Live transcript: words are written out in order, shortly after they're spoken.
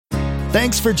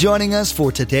Thanks for joining us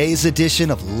for today's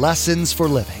edition of Lessons for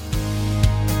Living.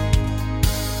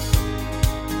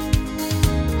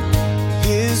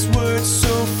 His word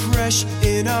so fresh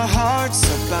in our hearts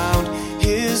abound.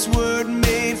 His word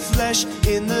made flesh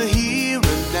in the here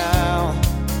and now.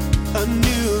 A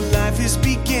new life is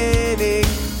beginning.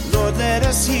 Lord, let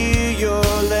us hear your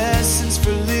lessons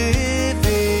for living.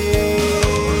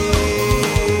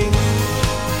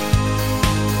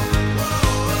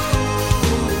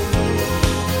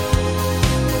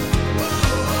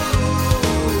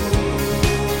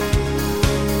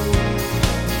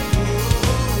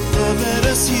 Lord, let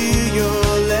us hear your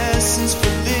lessons for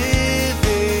living.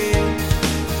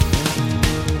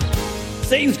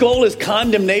 Satan's goal is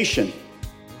condemnation.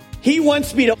 He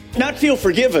wants me to not feel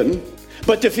forgiven,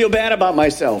 but to feel bad about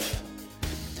myself.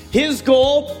 His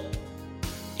goal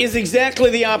is exactly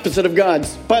the opposite of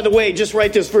God's. By the way, just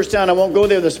write this verse down. I won't go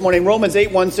there this morning. Romans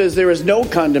 8:1 says there is no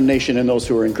condemnation in those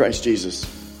who are in Christ Jesus.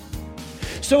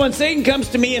 So when Satan comes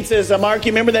to me and says, Mark,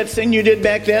 you remember that sin you did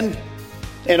back then?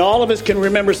 And all of us can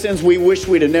remember sins we wish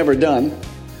we'd have never done.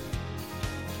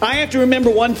 I have to remember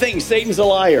one thing. Satan's a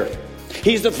liar.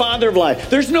 He's the father of lies.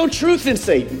 There's no truth in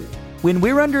Satan. When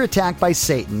we're under attack by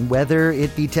Satan, whether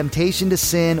it be temptation to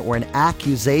sin or an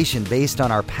accusation based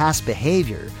on our past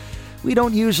behavior, we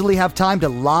don't usually have time to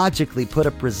logically put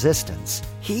up resistance.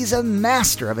 He's a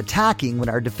master of attacking when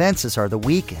our defenses are the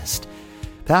weakest.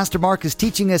 Pastor Mark is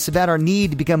teaching us about our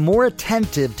need to become more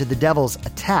attentive to the devil's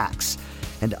attacks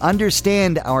and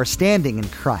understand our standing in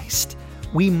Christ.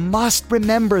 We must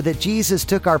remember that Jesus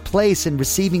took our place in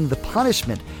receiving the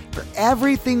punishment for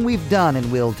everything we've done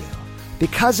and will do.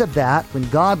 Because of that, when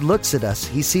God looks at us,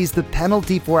 He sees the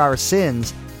penalty for our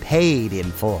sins paid in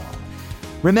full.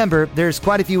 Remember, there's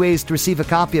quite a few ways to receive a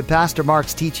copy of Pastor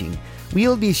Mark's teaching.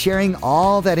 We'll be sharing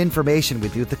all that information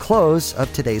with you at the close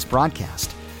of today's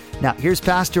broadcast. Now, here's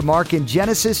Pastor Mark in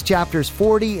Genesis chapters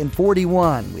 40 and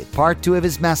 41 with part 2 of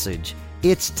his message,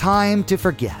 It's Time to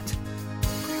Forget.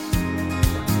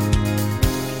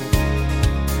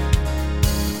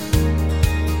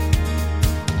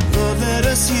 Let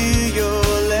us hear your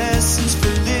lessons for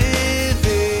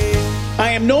living. I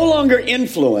am no longer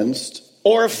influenced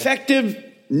or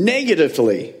affected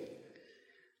negatively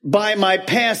by my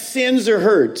past sins or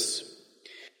hurts.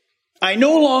 I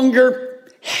no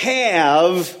longer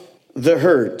have the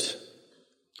hurt.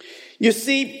 You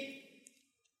see,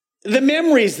 the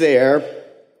memory's there,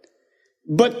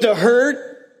 but the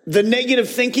hurt, the negative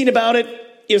thinking about it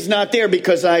is not there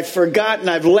because I've forgotten,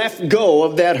 I've let go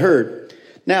of that hurt.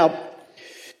 Now,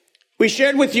 we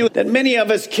shared with you that many of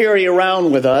us carry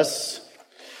around with us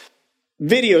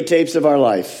videotapes of our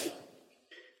life.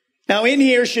 Now, in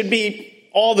here should be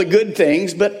all the good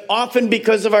things, but often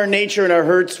because of our nature and our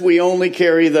hurts, we only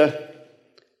carry the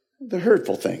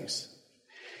hurtful things.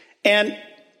 And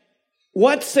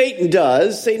what Satan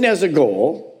does, Satan has a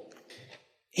goal.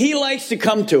 He likes to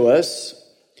come to us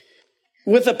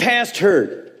with a past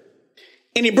hurt.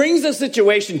 And he brings a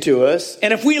situation to us,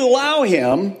 and if we allow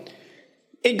him,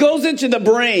 it goes into the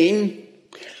brain,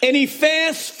 and he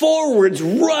fast forwards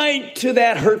right to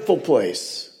that hurtful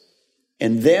place.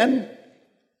 And then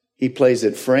he plays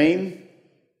it frame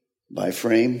by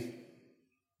frame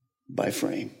by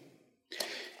frame.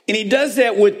 And he does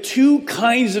that with two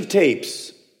kinds of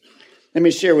tapes. Let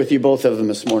me share with you both of them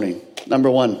this morning.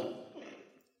 Number one,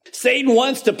 Satan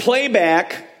wants to play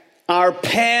back our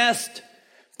past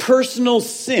personal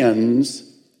sins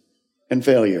and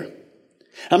failure.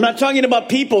 I'm not talking about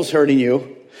people's hurting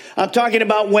you. I'm talking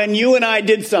about when you and I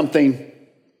did something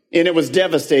and it was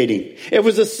devastating. It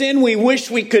was a sin we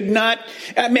wish we could not.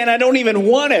 Man, I don't even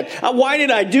want it. Why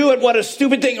did I do it? What a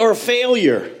stupid thing, or a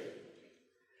failure.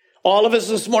 All of us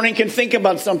this morning can think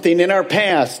about something in our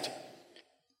past.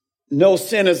 No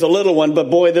sin is a little one, but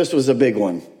boy, this was a big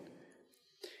one.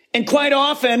 And quite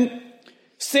often,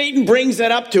 Satan brings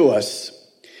that up to us.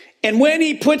 And when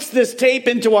he puts this tape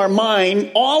into our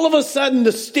mind, all of a sudden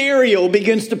the stereo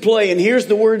begins to play. And here's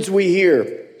the words we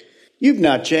hear. You've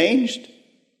not changed.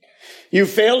 You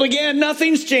failed again.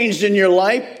 Nothing's changed in your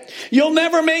life. You'll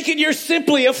never make it. You're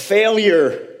simply a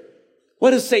failure.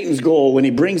 What is Satan's goal when he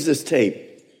brings this tape?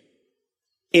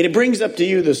 And it brings up to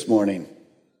you this morning.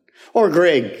 Or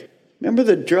Greg, remember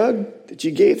the drug that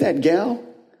you gave that gal?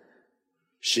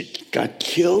 She got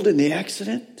killed in the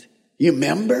accident. You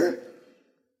remember?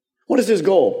 What is his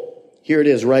goal? Here it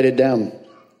is. Write it down.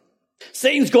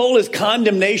 Satan's goal is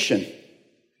condemnation.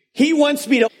 He wants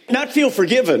me to not feel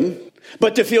forgiven,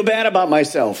 but to feel bad about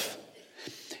myself.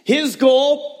 His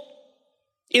goal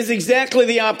is exactly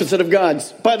the opposite of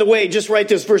God's. By the way, just write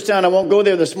this verse down. I won't go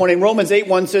there this morning. Romans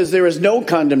 8:1 says there is no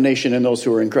condemnation in those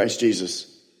who are in Christ Jesus.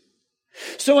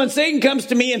 So when Satan comes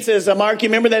to me and says, Mark, you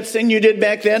remember that sin you did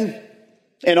back then?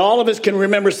 And all of us can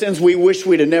remember sins we wish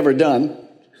we'd have never done.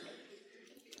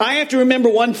 I have to remember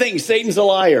one thing. Satan's a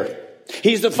liar.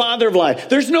 He's the father of lies.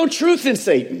 There's no truth in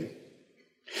Satan.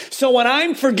 So when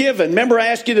I'm forgiven, remember I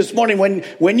asked you this morning,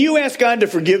 when you ask God to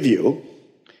forgive you,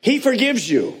 he forgives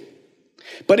you.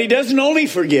 But he doesn't only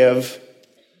forgive,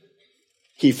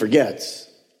 he forgets.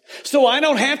 So I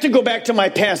don't have to go back to my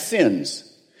past sins.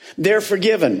 They're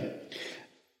forgiven.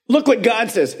 Look what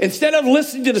God says. Instead of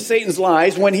listening to Satan's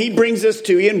lies, when he brings this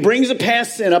to you and brings a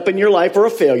past sin up in your life or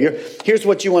a failure, here's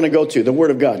what you want to go to, the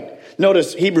Word of God.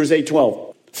 Notice Hebrews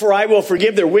 8:12. For I will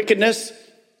forgive their wickedness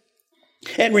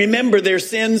and remember their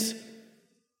sins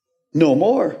no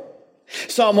more.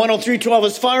 Psalm 103:12.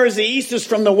 As far as the east is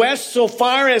from the west, so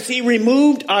far as he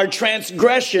removed our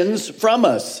transgressions from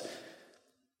us.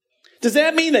 Does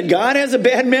that mean that God has a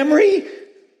bad memory?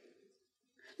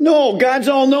 No, God's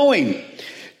all-knowing.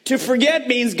 To forget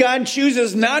means God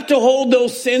chooses not to hold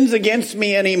those sins against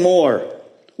me anymore.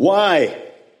 Why?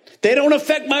 They don't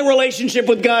affect my relationship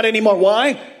with God anymore.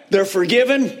 Why? They're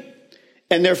forgiven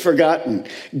and they're forgotten.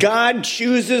 God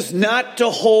chooses not to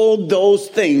hold those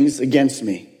things against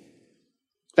me.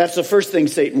 That's the first thing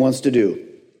Satan wants to do.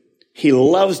 He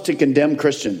loves to condemn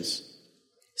Christians.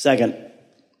 Second,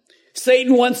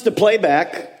 Satan wants to play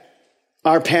back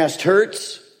our past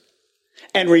hurts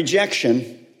and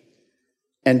rejection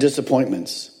and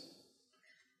disappointments.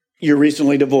 You're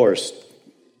recently divorced.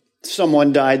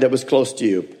 Someone died that was close to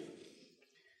you.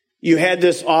 You had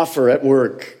this offer at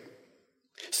work.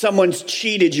 Someone's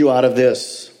cheated you out of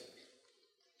this.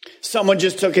 Someone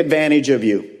just took advantage of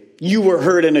you. You were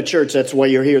hurt in a church. That's why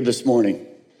you're here this morning.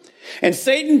 And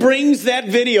Satan brings that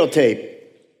videotape.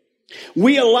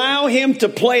 We allow him to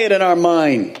play it in our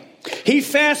mind. He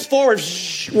fast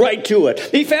forwards right to it.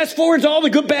 He fast forwards all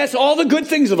the good, bad, all the good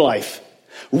things of life.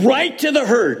 Right to the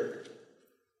hurt.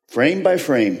 Frame by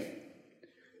frame.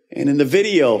 And in the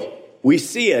video, we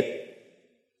see it.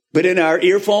 But in our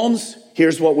earphones,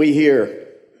 here's what we hear.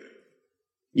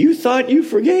 You thought you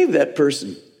forgave that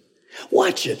person.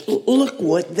 Watch it. Look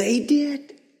what they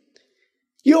did.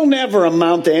 You'll never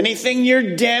amount to anything.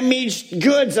 You're damaged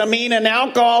goods. I mean, an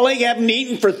alcoholic, haven't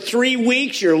eaten for 3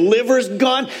 weeks. Your liver's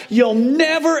gone. You'll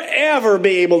never, ever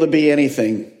be able to be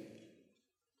anything.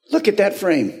 Look at that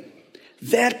frame.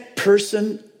 That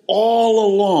person all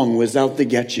along was out to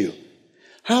get you.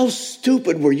 How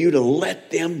stupid were you to let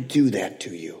them do that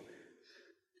to you?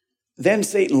 Then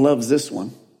Satan loves this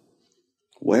one.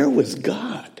 Where was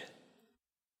God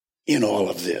in all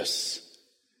of this?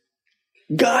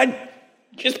 God,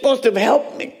 you're supposed to have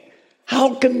helped me.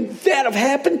 How can that have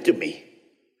happened to me?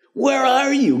 Where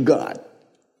are you, God?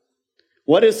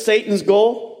 What is Satan's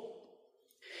goal?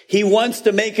 He wants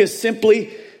to make us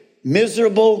simply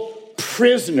miserable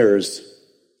prisoners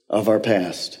of our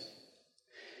past.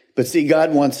 But see,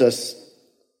 God wants us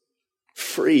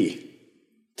free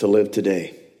to live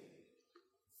today.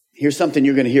 Here's something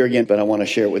you're going to hear again, but I want to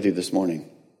share it with you this morning.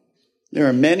 There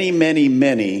are many, many,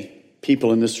 many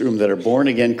people in this room that are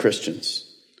born-again Christians.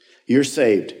 You're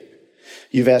saved.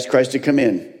 You've asked Christ to come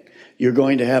in. You're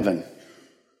going to heaven.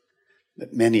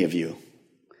 But many of you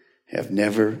have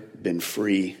never been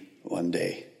free one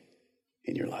day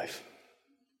in your life.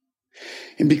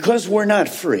 And because we're not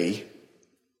free,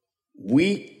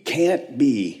 we can't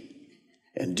be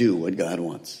and do what God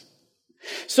wants.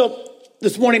 So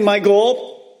this morning, my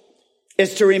goal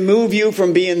is to remove you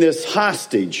from being this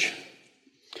hostage.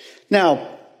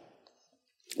 Now,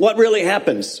 what really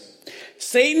happens?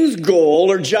 Satan's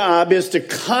goal or job is to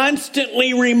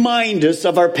constantly remind us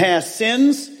of our past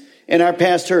sins and our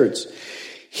past hurts.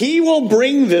 He will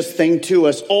bring this thing to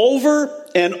us over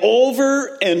and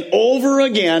over and over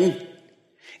again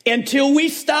until we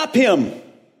stop him.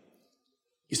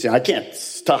 You say, I can't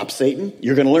stop Satan.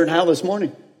 You're going to learn how this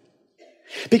morning.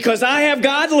 Because I have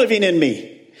God living in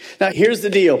me. Now, here's the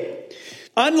deal.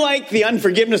 Unlike the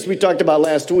unforgiveness we talked about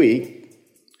last week,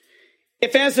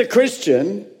 if as a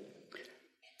Christian,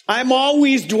 I'm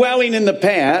always dwelling in the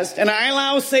past and I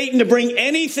allow Satan to bring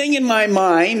anything in my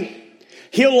mind,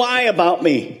 he'll lie about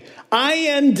me. I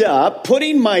end up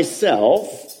putting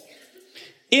myself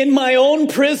in my own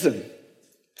prison.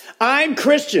 I'm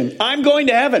Christian. I'm going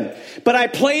to heaven. But I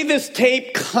play this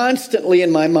tape constantly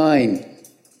in my mind.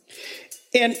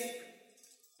 And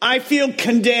I feel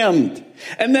condemned.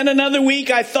 And then another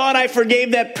week, I thought I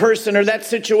forgave that person or that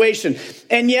situation.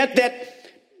 And yet that,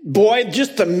 boy,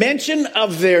 just the mention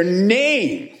of their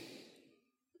name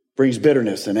brings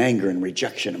bitterness and anger and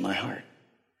rejection in my heart.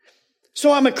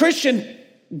 So I'm a Christian,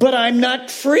 but I'm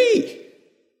not free.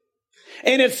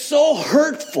 And it's so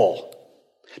hurtful.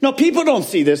 Now, people don't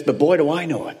see this, but boy, do I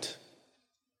know it.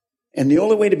 And the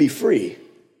only way to be free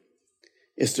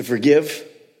is to forgive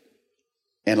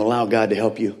and allow God to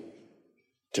help you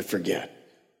to forget.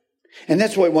 And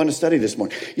that's what I want to study this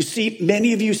morning. You see,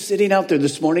 many of you sitting out there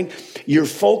this morning, your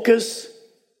focus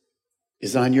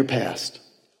is on your past.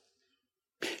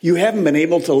 You haven't been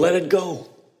able to let it go.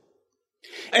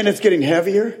 And it's getting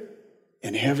heavier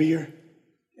and heavier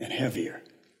and heavier.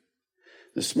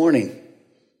 This morning,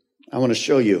 I want to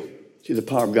show you, through the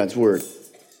power of God's word,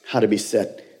 how to be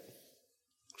set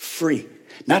free.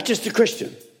 Not just a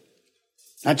Christian.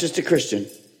 Not just a Christian,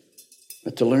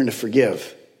 but to learn to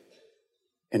forgive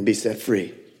and be set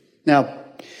free. Now,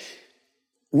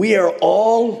 we are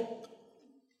all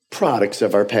products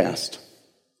of our past.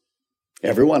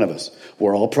 Every one of us.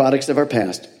 We're all products of our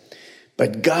past.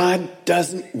 But God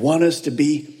doesn't want us to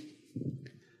be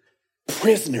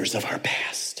prisoners of our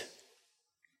past.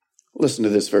 Listen to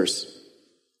this verse.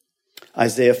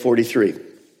 Isaiah 43.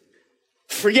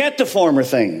 Forget the former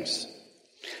things.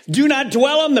 Do not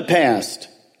dwell on the past.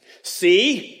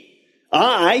 See,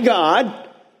 I, God,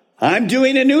 I'm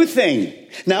doing a new thing.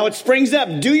 Now it springs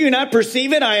up. Do you not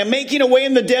perceive it? I am making a way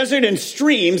in the desert and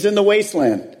streams in the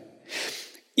wasteland.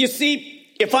 You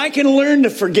see, if I can learn to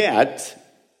forget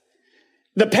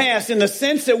the past in the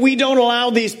sense that we don't allow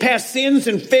these past sins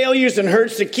and failures and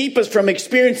hurts to keep us from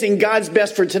experiencing God's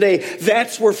best for today,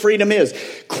 that's where freedom is.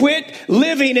 Quit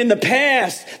living in the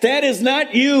past. That is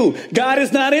not you. God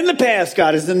is not in the past.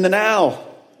 God is in the now.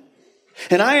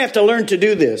 And I have to learn to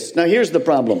do this. Now here's the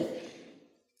problem.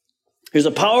 Here's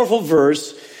a powerful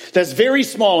verse that's very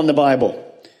small in the Bible,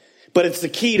 but it's the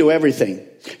key to everything.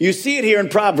 You see it here in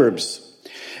Proverbs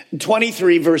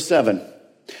 23, verse 7.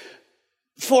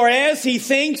 For as he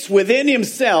thinks within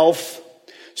himself,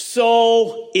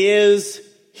 so is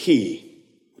he.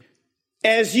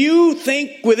 As you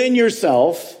think within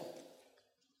yourself,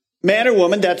 man or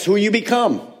woman, that's who you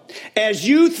become. As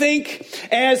you think,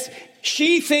 as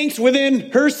she thinks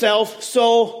within herself,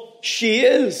 so she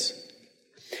is.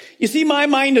 You see, my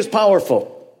mind is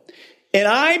powerful, and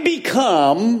I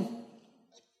become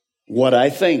what I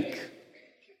think.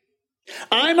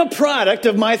 I'm a product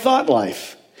of my thought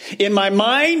life. In my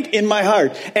mind, in my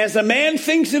heart. As a man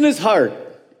thinks in his heart,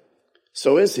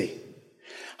 so is he.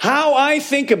 How I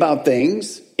think about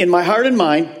things in my heart and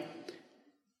mind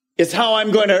is how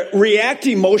I'm going to react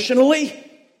emotionally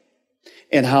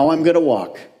and how I'm going to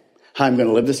walk, how I'm going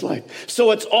to live this life.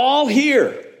 So it's all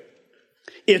here.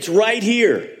 It's right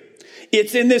here.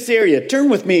 It's in this area. Turn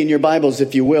with me in your Bibles,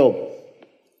 if you will,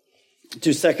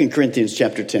 to 2 Corinthians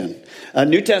chapter 10.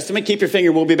 New Testament, keep your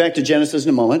finger. We'll be back to Genesis in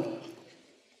a moment.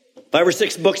 5 or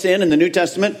 6 books in the New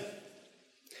Testament.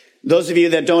 Those of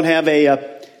you that don't have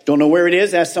don't know where it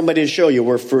is, ask somebody to show you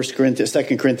where 2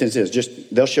 Corinthians is.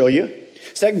 They'll show you.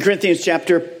 2 Corinthians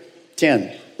chapter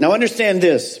 10. Now understand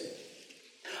this.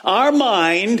 Our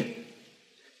mind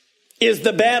is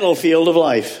the battlefield of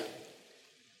life.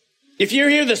 If you're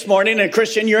here this morning and a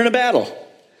Christian, you're in a battle.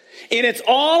 And it's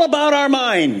all about our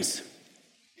minds.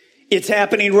 It's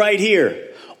happening right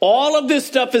here. All of this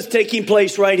stuff is taking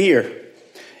place right here.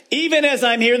 Even as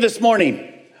I'm here this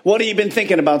morning, what have you been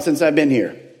thinking about since I've been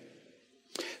here?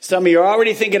 Some of you are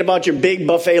already thinking about your big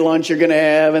buffet lunch you're going to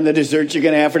have and the desserts you're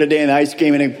going to have for today and ice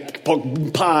cream and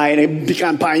a pie and a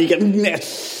pecan pie. You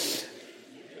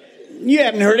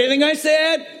haven't heard anything I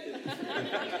said?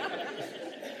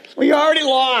 Well, you're already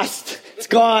lost. It's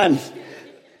gone.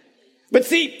 But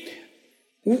see,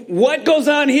 what goes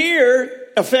on here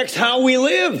affects how we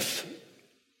live.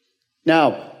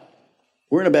 Now,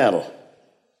 we're in a battle.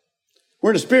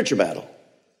 We're in a spiritual battle.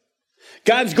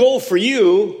 God's goal for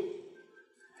you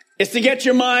is to get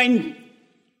your mind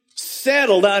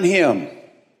settled on Him.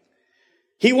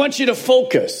 He wants you to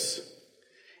focus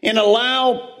and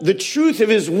allow the truth of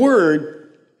His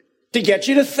Word to get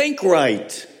you to think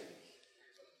right.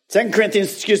 2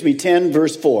 Corinthians 10,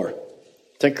 verse 4.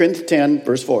 2 Corinthians 10,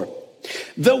 verse 4.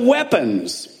 The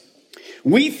weapons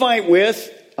we fight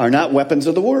with are not weapons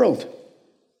of the world.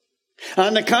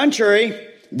 On the contrary,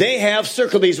 they have,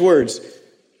 circle these words,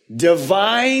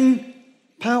 divine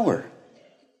power.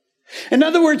 In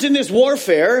other words, in this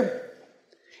warfare,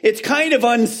 it's kind of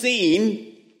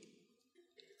unseen.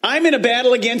 I'm in a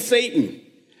battle against Satan.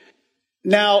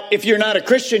 Now, if you're not a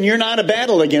Christian, you're not a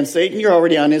battle against Satan. You're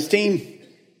already on his team.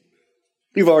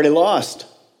 You've already lost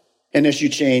unless you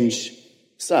change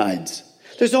sides.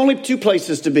 There's only 2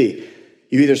 places to be.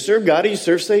 You either serve God or you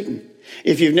serve Satan.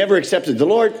 If you've never accepted the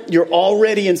Lord, you're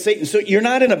already in Satan. So you're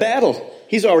not in a battle.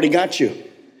 He's already got you.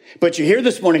 But you're here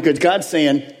this morning because God's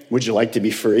saying, would you like to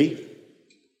be free?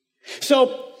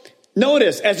 So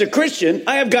notice, as a Christian,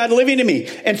 I have God living in me.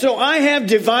 And so I have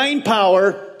divine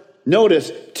power,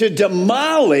 notice, to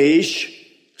demolish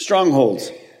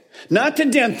strongholds. Not to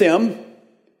dent them,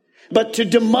 but to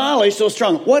demolish those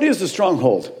strongholds. What is a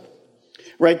stronghold?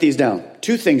 Write these down.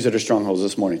 2 things that are strongholds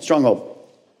this morning. Stronghold.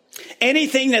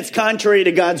 Anything that's contrary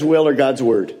to God's will or God's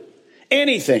word.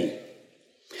 Anything.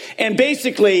 And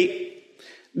basically,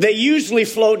 they usually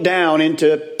float down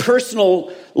into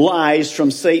personal lies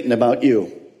from Satan about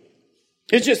you.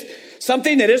 It's just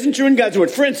something that isn't true in God's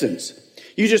word. For instance,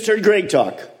 you just heard Greg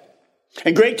talk.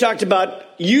 And Greg talked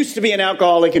about used to be an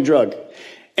alcoholic and drug.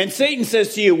 And Satan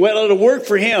says to you, well, it'll work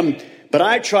for him, but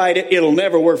I tried it. It'll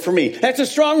never work for me. That's a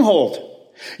stronghold.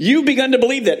 You've begun to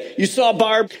believe that. You saw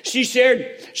Barb. She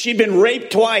shared she'd been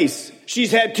raped twice.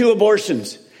 She's had 2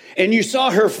 abortions. And you saw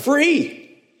her free.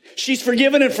 She's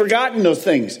forgiven and forgotten those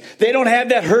things. They don't have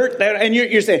that hurt. And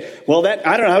you're saying, well,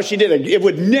 I don't know how she did it. It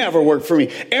would never work for me.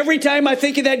 Every time I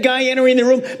think of that guy entering the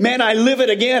room, man, I live it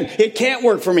again. It can't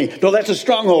work for me. No, that's a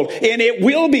stronghold. And it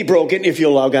will be broken if you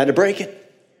allow God to break it.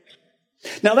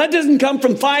 Now, that doesn't come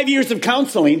from 5 years of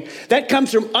counseling. That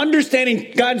comes from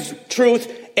understanding God's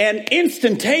truth and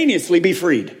instantaneously be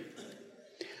freed.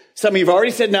 Some of you have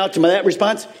already said now to that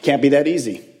response, can't be that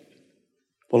easy.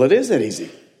 Well, it is that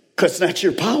easy. Because it's not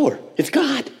your power. It's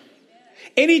God.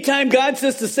 Anytime God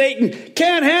says to Satan,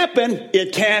 can't happen,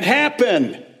 it can't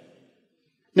happen.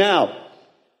 Now,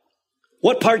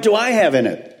 what part do I have in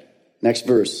it? Next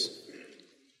verse.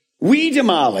 We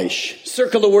demolish,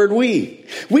 circle the word we.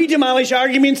 We demolish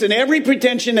arguments and every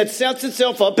pretension that sets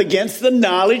itself up against the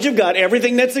knowledge of God,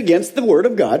 everything that's against the word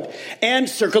of God. And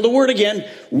circle the word again.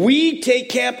 We take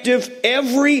captive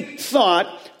every thought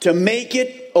to make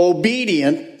it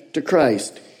obedient to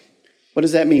Christ. What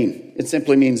does that mean? It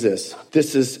simply means this.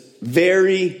 This is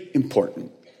very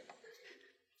important.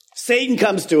 Satan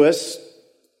comes to us,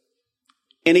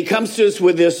 and he comes to us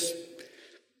with this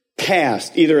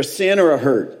past, either a sin or a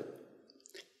hurt.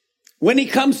 When he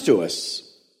comes to us,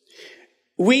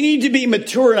 we need to be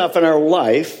mature enough in our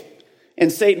life,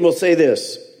 and Satan will say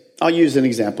this. I'll use an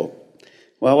example.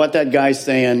 Well, what that guy's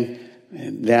saying,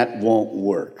 that won't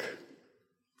work.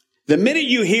 The minute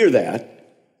you hear that,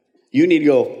 you need to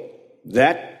go,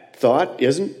 that thought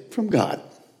isn't from God.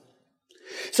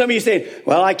 Some of you say,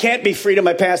 well, I can't be free to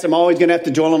my past. I'm always going to have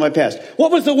to dwell on my past.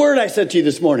 What was the word I said to you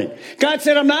this morning? God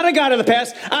said, I'm not a God of the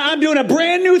past. I'm doing a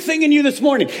brand new thing in you this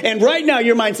morning. And right now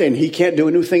your mind's saying, he can't do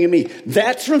a new thing in me.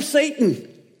 That's from Satan.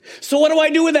 So what do I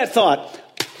do with that thought?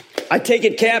 I take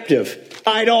it captive.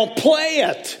 I don't play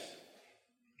it.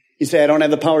 You say, I don't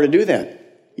have the power to do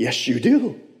that. Yes, you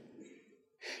do.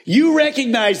 You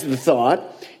recognize the thought.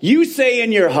 You say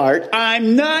in your heart,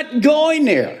 I'm not going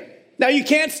there. Now, you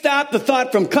can't stop the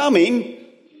thought from coming,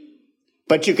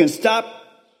 but you can stop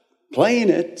playing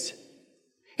it.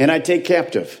 And I take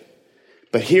captive.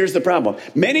 But here's the problem.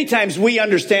 Many times we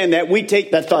understand that we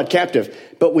take that thought captive,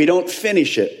 but we don't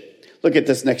finish it. Look at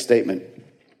this next statement.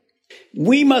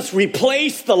 We must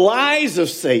replace the lies of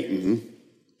Satan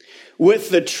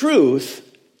with the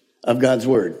truth of God's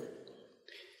word.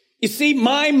 You see,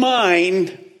 my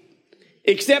mind,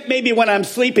 except maybe when I'm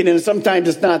sleeping and sometimes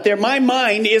it's not there, my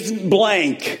mind isn't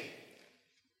blank.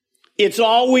 It's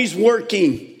always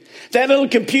working. That little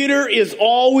computer is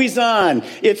always on.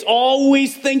 It's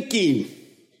always thinking.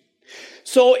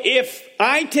 So if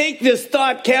I take this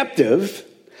thought captive,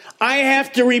 I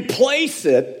have to replace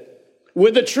it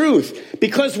with the truth.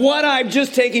 Because what I've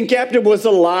just taken captive was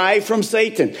a lie from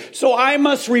Satan. So I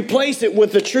must replace it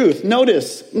with the truth.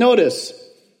 Notice.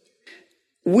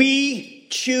 We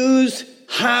choose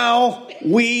how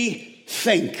we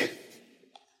think.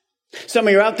 Some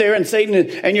of you are out there and Satan,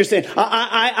 and you're saying,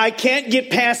 I can't get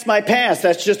past my past.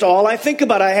 That's just all I think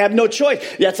about. I have no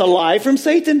choice. That's a lie from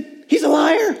Satan. He's a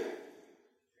liar.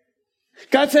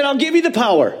 God said, I'll give you the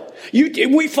power.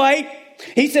 We fight.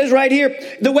 He says right here,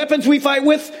 the weapons we fight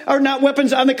with are not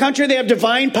weapons. On the contrary, they have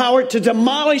divine power to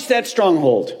demolish that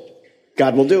stronghold.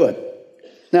 God will do it.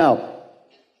 Now,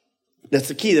 that's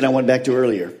the key that I went back to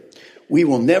earlier. We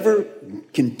will never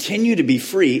continue to be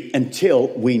free until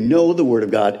we know the Word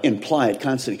of God and apply it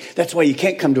constantly. That's why you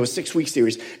can't come to a 6-week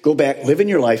series, go back, live in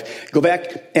your life, go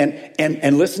back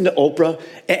and listen to Oprah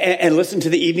and listen to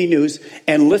the evening news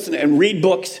and listen and read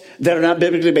books that are not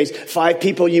biblically based. 5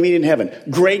 people you meet in heaven.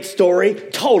 Great story,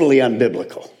 totally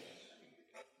unbiblical.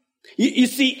 You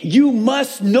see, you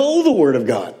must know the Word of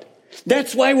God.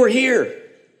 That's why we're here.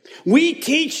 We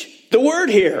teach the Word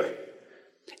here.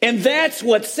 And that's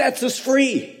what sets us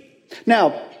free.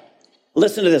 Now,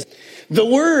 listen to this. The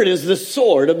word is the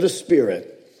sword of the Spirit.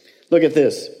 Look at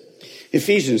this.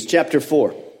 Ephesians chapter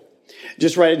 4.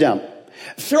 Just write it down.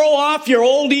 Throw off your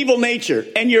old evil nature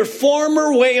and your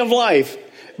former way of life.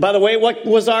 By the way, what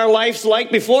was our lives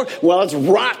like before? Well, it's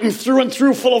rotten through and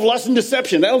through, full of lust and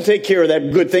deception. That'll take care of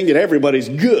that good thing that everybody's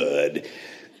good.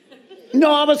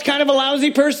 No, I was kind of a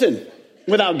lousy person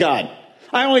without God.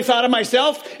 I only thought of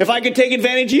myself. If I could take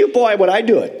advantage of you, boy, would I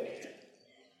do it.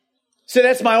 So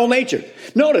that's my old nature.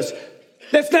 Notice,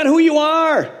 that's not who you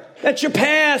are. That's your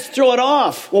past. Throw it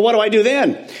off. Well, what do I do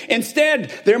then?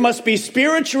 Instead, there must be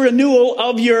spiritual renewal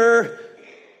of your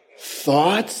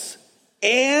thoughts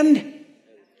and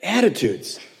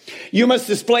attitudes. You must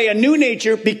display a new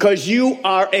nature because you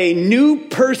are a new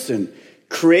person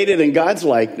created in God's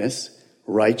likeness,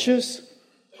 righteous,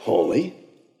 holy,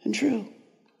 and true.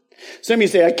 Some of you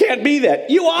say, I can't be that.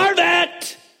 You are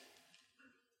that.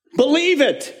 Believe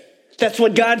it. That's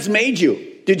what God's made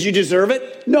you. Did you deserve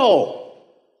it? No.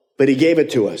 But he gave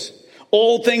it to us.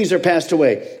 Old things are passed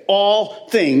away. All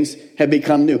things have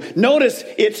become new. Notice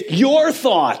it's your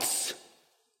thoughts.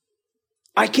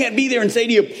 I can't be there and say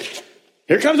to you,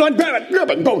 here comes one, grab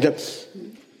it, go.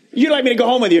 You'd like me to go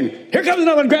home with you. Here comes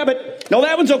another one, grab it. No,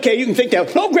 that one's okay. You can think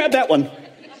that. No, grab that one.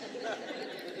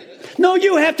 No,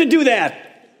 you have to do that.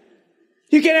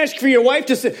 You can't ask for your wife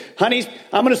to say, honey,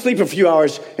 I'm going to sleep for a few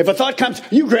hours. If a thought comes,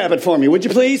 you grab it for me, would you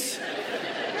please?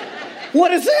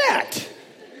 What is that?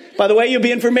 By the way, you'll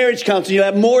be in for marriage counseling. You'll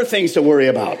have more things to worry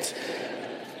about.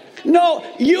 No,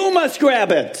 you must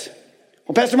grab it.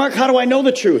 Well, Pastor Mark, how do I know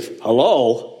the truth?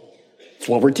 Hello? It's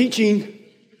what we're teaching.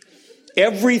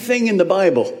 Everything in the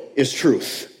Bible is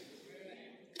truth.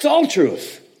 It's all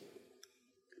truth.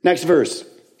 Next verse.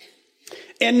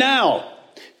 And now,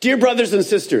 dear brothers and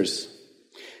sisters,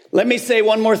 let me say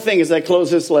one more thing as I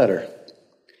close this letter.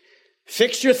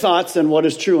 Fix your thoughts on what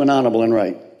is true and honorable and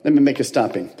right. Let me make a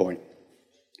stopping point.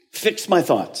 Fix my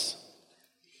thoughts.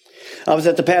 I was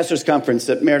at the pastors' conference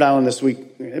at Merritt Island this week,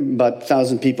 about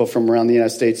 1,000 people from around the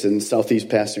United States in the Southeast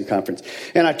Pastor Conference.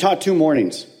 And I taught 2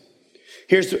 mornings.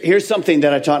 Here's something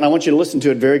that I taught, and I want you to listen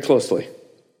to it very closely.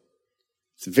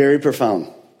 It's very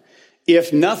profound.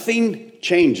 If nothing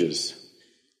changes,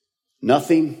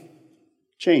 nothing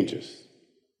changes.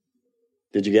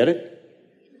 Did you get it?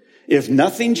 If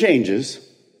nothing changes,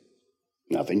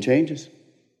 nothing changes.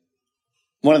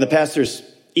 One of the pastors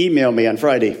emailed me on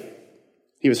Friday.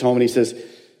 He was home and he says,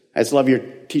 I just love your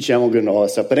teaching. I won't go into all that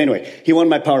stuff. But anyway, he wanted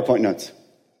my PowerPoint notes.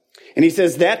 And he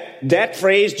says, that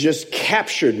phrase just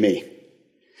captured me.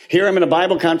 Here I'm in a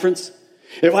Bible conference.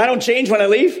 If I don't change when I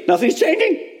leave, nothing's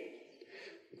changing.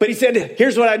 But he said,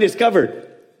 here's what I discovered.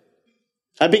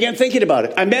 I began thinking about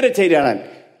it. I meditated on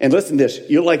it. And listen to this.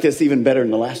 You'll like this even better than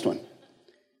the last one.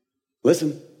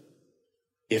 Listen.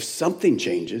 If something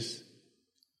changes,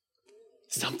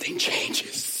 something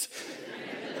changes.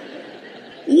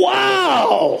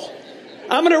 Wow!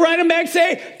 I'm going to write him back and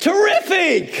say,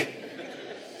 terrific!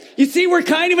 You see, we're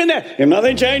kind of in that. If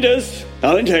nothing changes,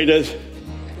 nothing changes.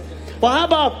 Well, how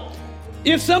about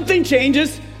if something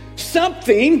changes,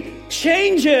 something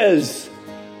changes.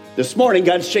 This morning,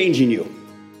 God's changing you.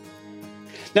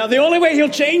 Now, the only way he'll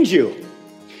change you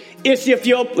is if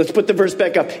you'll, let's put the verse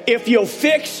back up, if you'll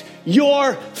fix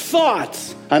your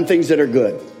thoughts on things that are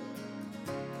good.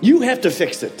 You have to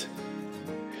fix it.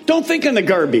 Don't think on the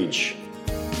garbage.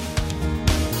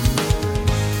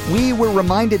 We were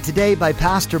reminded today by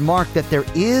Pastor Mark that there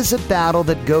is a battle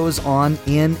that goes on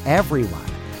in everyone,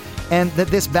 and that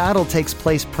this battle takes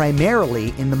place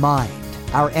primarily in the mind.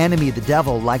 Our enemy, the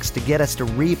devil, likes to get us to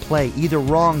replay either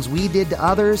wrongs we did to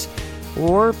others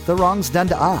or the wrongs done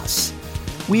to us.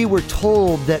 We were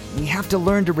told that we have to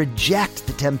learn to reject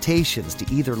the temptations to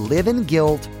either live in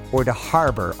guilt or to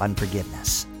harbor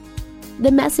unforgiveness.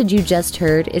 The message you just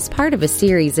heard is part of a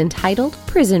series entitled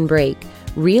Prison Break,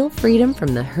 Real Freedom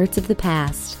from the Hurts of the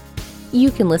Past.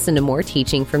 You can listen to more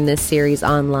teaching from this series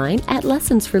online at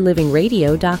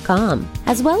lessonsforlivingradio.com,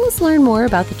 as well as learn more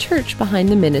about the church behind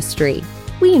the ministry.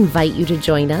 We invite you to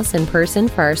join us in person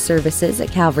for our services at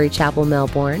Calvary Chapel,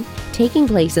 Melbourne, taking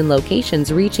place in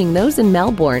locations reaching those in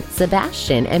Melbourne,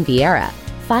 Sebastian, and Viera.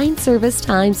 Find service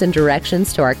times and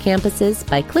directions to our campuses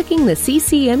by clicking the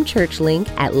CCM Church link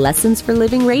at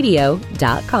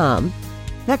lessonsforlivingradio.com.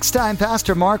 Next time,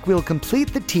 Pastor Mark will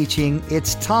complete the teaching,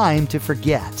 It's Time to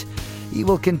Forget. He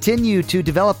will continue to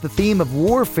develop the theme of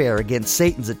warfare against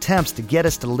Satan's attempts to get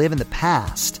us to live in the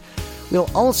past. We'll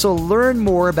also learn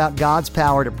more about God's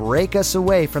power to break us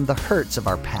away from the hurts of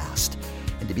our past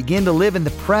and to begin to live in the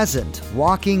present,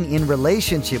 walking in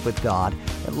relationship with God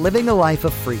and living a life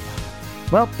of freedom.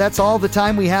 Well, that's all the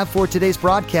time we have for today's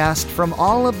broadcast. From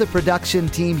all of the production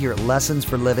team here at Lessons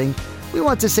for Living, we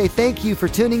want to say thank you for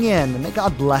tuning in, and may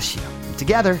God bless you. And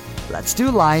together, let's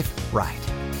do life right.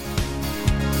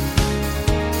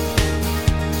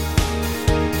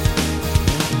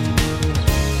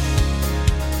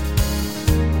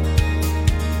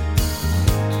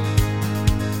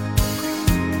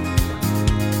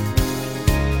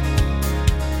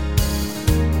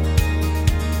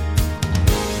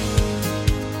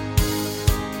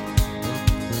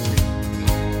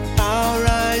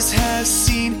 Have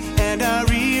seen and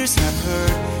our ears have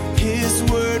heard His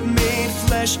word made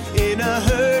flesh in a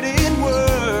hurting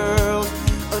world.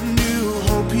 A new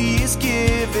hope He is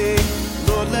giving.